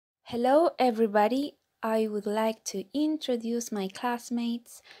Hello everybody, I would like to introduce my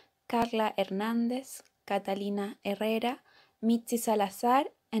classmates Carla Hernández, Catalina Herrera, Mitzy Salazar,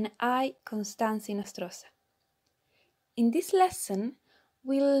 and I, Constanza Inostroza. In this lesson,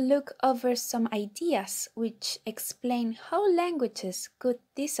 we'll look over some ideas which explain how languages could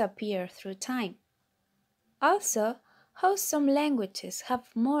disappear through time. Also, how some languages have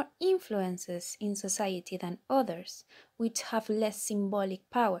more influences in society than others, which have less symbolic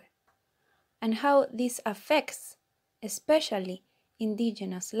power, and how this affects, especially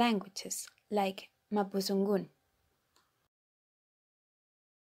indigenous languages like Mapuzungun.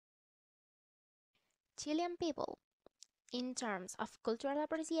 Chilean people, in terms of cultural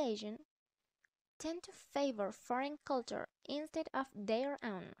appreciation, tend to favor foreign culture instead of their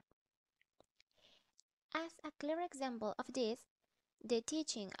own. As a clear example of this, the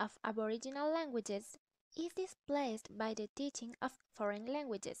teaching of Aboriginal languages is displaced by the teaching of foreign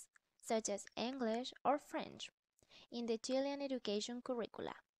languages, such as English or French, in the Chilean education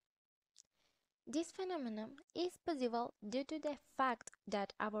curricula. This phenomenon is possible due to the fact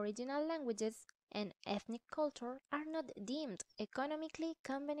that Aboriginal languages and ethnic culture are not deemed economically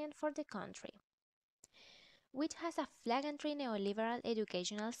convenient for the country, which has a flagrantly neoliberal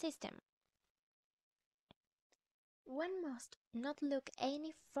educational system. One must not look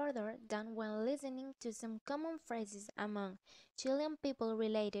any further than when listening to some common phrases among Chilean people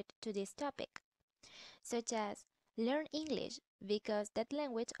related to this topic, such as learn English because that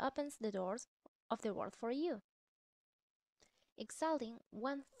language opens the doors of the world for you, exalting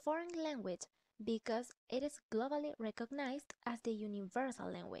one foreign language because it is globally recognized as the universal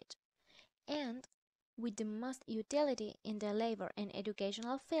language, and with the most utility in the labor and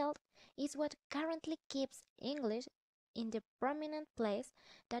educational field is what currently keeps English in the prominent place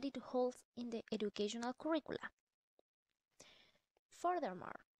that it holds in the educational curricula.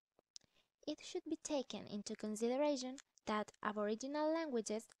 Furthermore, it should be taken into consideration that Aboriginal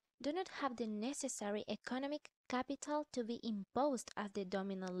languages do not have the necessary economic capital to be imposed as the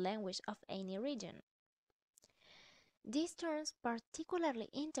dominant language of any region. This turns particularly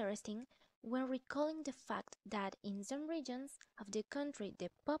interesting when recalling the fact that in some regions of the country the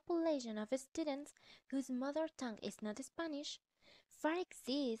population of students whose mother tongue is not Spanish far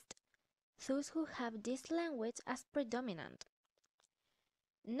exceeds those who have this language as predominant.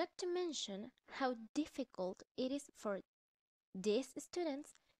 Not to mention how difficult it is for these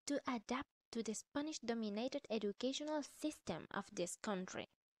students to adapt to the Spanish-dominated educational system of this country.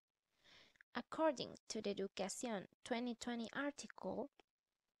 According to the Educación 2020 article,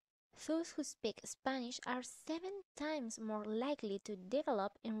 those who speak Spanish are 7 times more likely to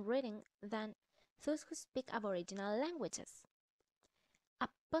develop in reading than those who speak Aboriginal languages. A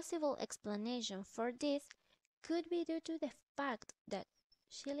possible explanation for this could be due to the fact that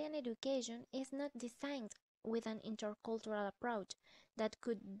Chilean education is not designed with an intercultural approach that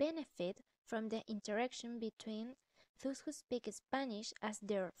could benefit from the interaction between those who speak Spanish as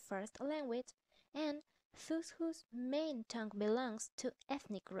their first language and those whose main tongue belongs to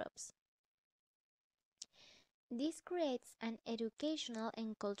ethnic groups. This creates an educational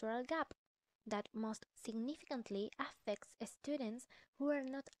and cultural gap that most significantly affects students who are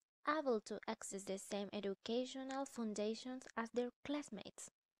not able to access the same educational foundations as their classmates.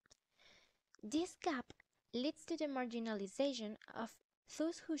 This gap leads to the marginalization of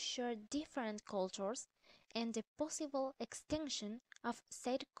those who share different cultures and the possible extinction of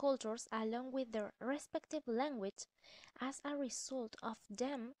said cultures along with their respective language as a result of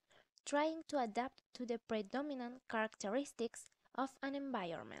them trying to adapt to the predominant characteristics of an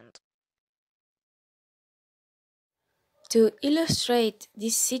environment. To illustrate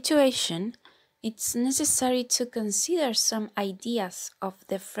this situation, it's necessary to consider some ideas of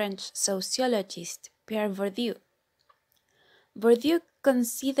the French sociologist Pierre Bourdieu. Bourdieu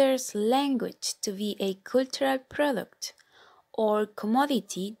considers language to be a cultural product or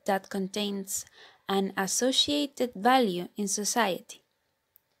commodity that contains an associated value in society.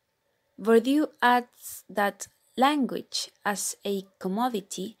 Bourdieu adds that language as a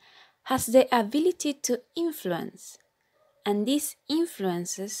commodity has the ability to influence, and these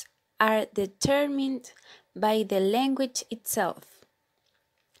influences are determined by the language itself,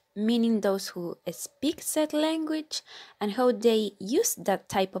 meaning those who speak said language and how they use that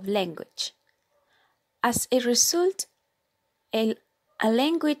type of language. As a result, a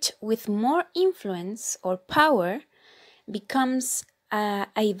language with more influence or power becomes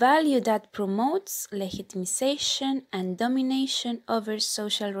a value that promotes legitimization and domination over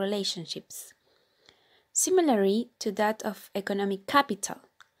social relationships, similarly to that of economic capital.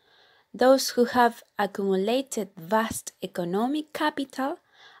 Those who have accumulated vast economic capital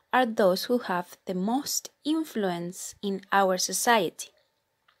are those who have the most influence in our society.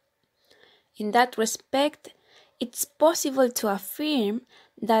 In that respect, it's possible to affirm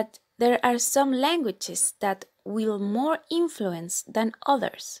that there are some languages that will more influence than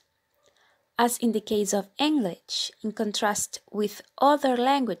others, as in the case of English, in contrast with other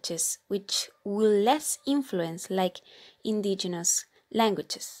languages which will less influence, like indigenous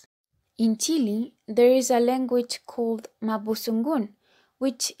languages. In Chile, there is a language called Mapuzungún,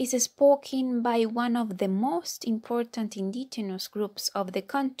 which is spoken by one of the most important indigenous groups of the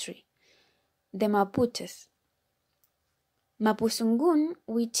country, the Mapuches. Mapuzungún,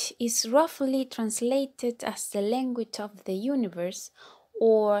 which is roughly translated as the language of the universe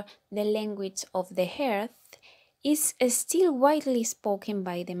or the language of the earth, is still widely spoken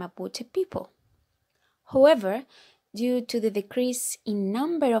by the Mapuche people. However, due to the decrease in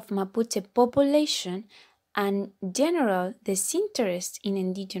number of Mapuche population and general disinterest in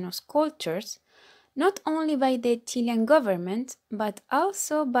indigenous cultures, not only by the Chilean government but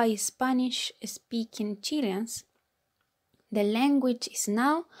also by Spanish-speaking Chileans, the language is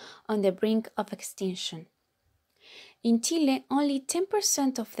now on the brink of extinction. In Chile, only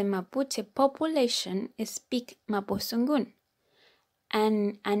 10% of the Mapuche population speak Mapuzungún,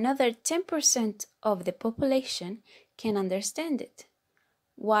 and another 10% of the population can understand it,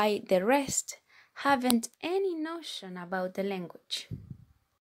 while the rest haven't any notion about the language.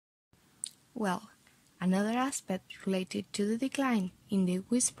 Well, another aspect related to the decline in the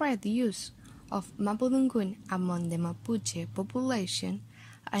widespread use of Mapudungun among the Mapuche population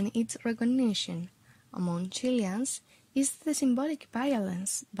and its recognition among Chileans is the symbolic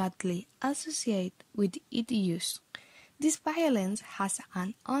violence badly associated with its use. This violence has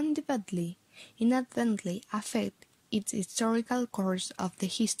an undoubtedly inadvertently affected its historical course of the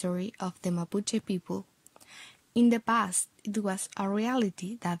history of the Mapuche people. In the past, it was a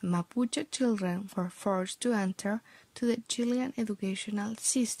reality that Mapuche children were forced to enter to the Chilean educational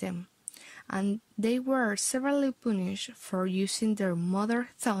system, and they were severely punished for using their mother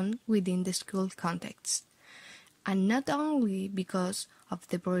tongue within the school context. And not only because of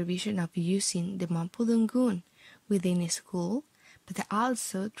the prohibition of using the Mapudungun within a school, but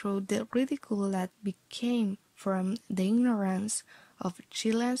also through the ridicule that became from the ignorance of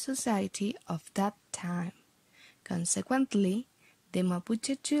Chilean society of that time. Consequently, the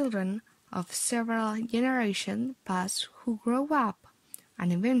Mapuche children of several generations past who grow up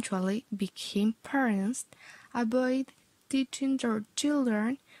and eventually became parents avoid teaching their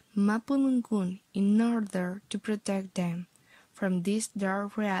children Mapudungun in order to protect them from this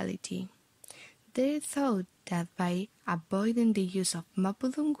dark reality. They thought that by avoiding the use of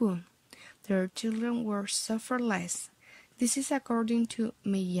Mapudungun, their children would suffer less. This is according to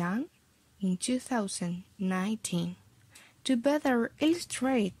Millán in 2019. To better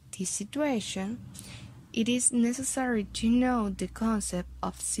illustrate this situation, it is necessary to know the concept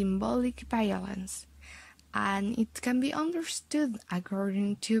of symbolic violence, and it can be understood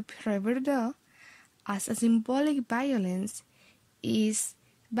according to Pierre Bourdieu as a symbolic violence is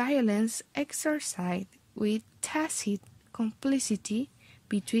violence exercised with tacit complicity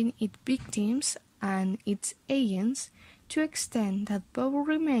between its victims and its agents to the extent that both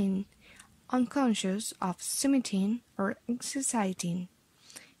remain unconscious of submitting or exercising.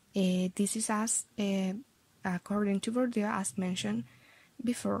 This is according to Bourdieu, as mentioned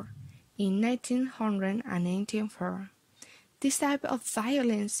before, in 1984. This type of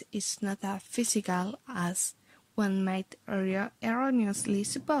violence is not as physical as one might erroneously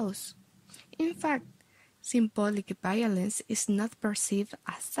suppose. In fact, symbolic violence is not perceived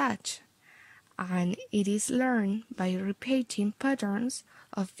as such, and it is learned by repeating patterns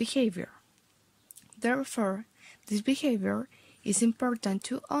of behavior. Therefore, this behavior is important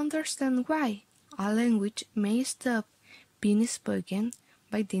to understand why a language may stop being spoken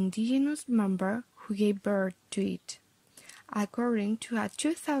by the indigenous member who gave birth to it. According to a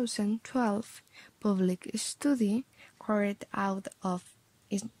 2012 public study carried out of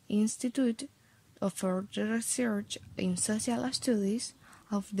Institute for Research in Social Studies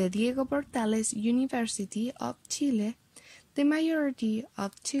of the Diego Portales University of Chile, the majority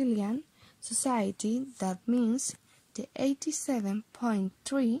of Chilean society, that means the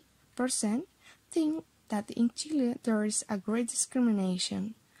 87.3%, think that in Chile there is a great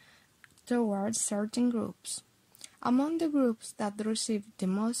discrimination towards certain groups. Among the groups that receive the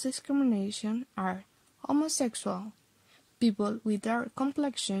most discrimination are homosexual, people with dark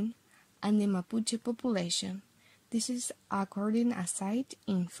complexion, and the Mapuche population. This is according to a site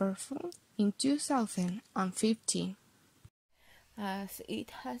in Fairfield in 2015. As it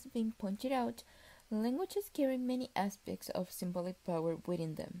has been pointed out, Languages carry many aspects of symbolic power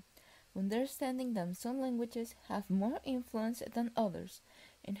within them. Understanding that some languages have more influence than others,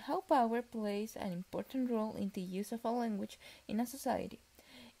 and how power plays an important role in the use of a language in a society,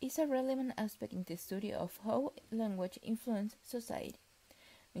 is a relevant aspect in the study of how language influences society.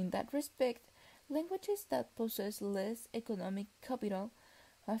 In that respect, languages that possess less economic capital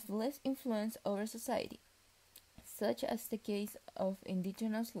have less influence over society, such as the case of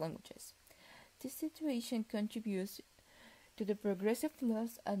indigenous languages. This situation contributes to the progressive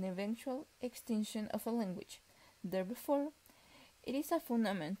loss and eventual extinction of a language. Therefore, it is a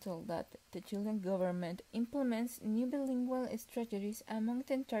fundamental that the Chilean government implements new bilingual strategies among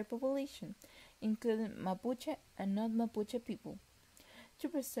the entire population, including Mapuche and non-Mapuche people, to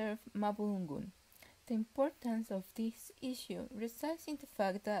preserve Mapudungun. The importance of this issue resides in the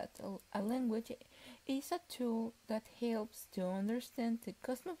fact that a language is a tool that helps to understand the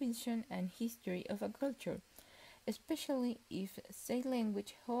cosmovision and history of a culture, especially if said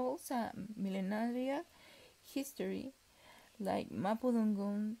language holds a millenarian history like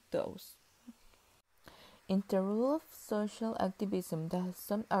Mapudungun does. In the role of social activism that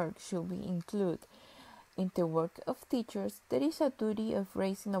some arcs should be included in the work of teachers, there is a duty of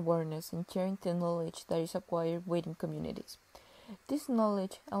raising awareness and sharing the knowledge that is acquired within communities. This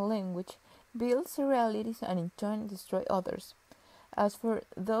knowledge and language builds realities and in turn destroy others. As for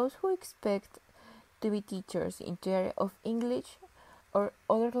those who expect to be teachers in the area of English or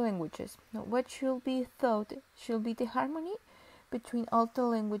other languages, what should be thought should be the harmony between all the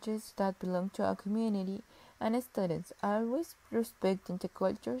languages that belong to a community and students, always respecting the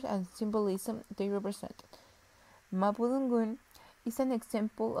cultures and symbolism they represent. Mapudungun is an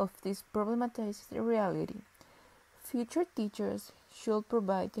example of this problematized reality. Future teachers should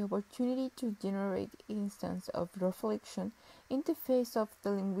provide the opportunity to generate instances of reflection in the face of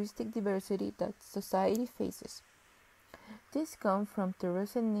the linguistic diversity that society faces. This comes from the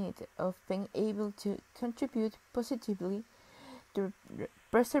recent need of being able to contribute positively to the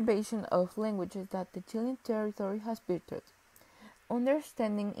preservation of languages that the Chilean territory has birthed.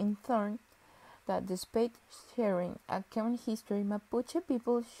 Understanding in turn that despite sharing a common history, Mapuche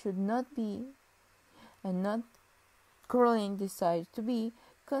people should not be, and not currently desire to be,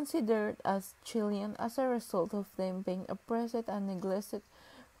 considered as Chilean as a result of them being oppressed and neglected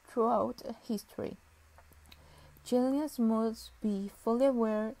throughout history. Chileans must be fully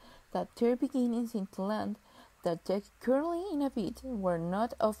aware that their beginnings in the land that they currently inhabit were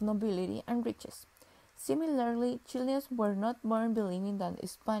not of nobility and riches. Similarly, Chileans were not born believing that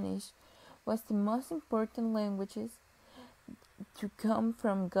Spanish was the most important language to come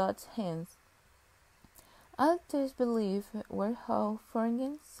from God's hands. All these beliefs were how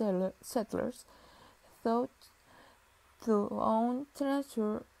foreign settlers thought to own the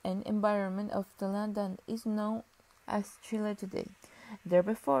nature and environment of the land that is known as Chile today.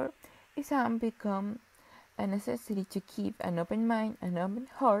 Therefore, it has become a necessity to keep an open mind and open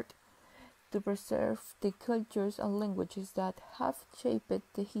heart to preserve the cultures and languages that have shaped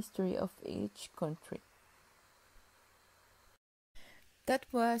the history of each country. That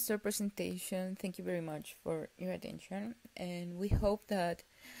was our presentation. Thank you very much for your attention, and we hope that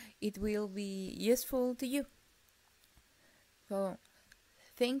it will be useful to you. So,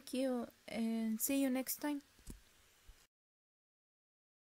 thank you, and see you next time.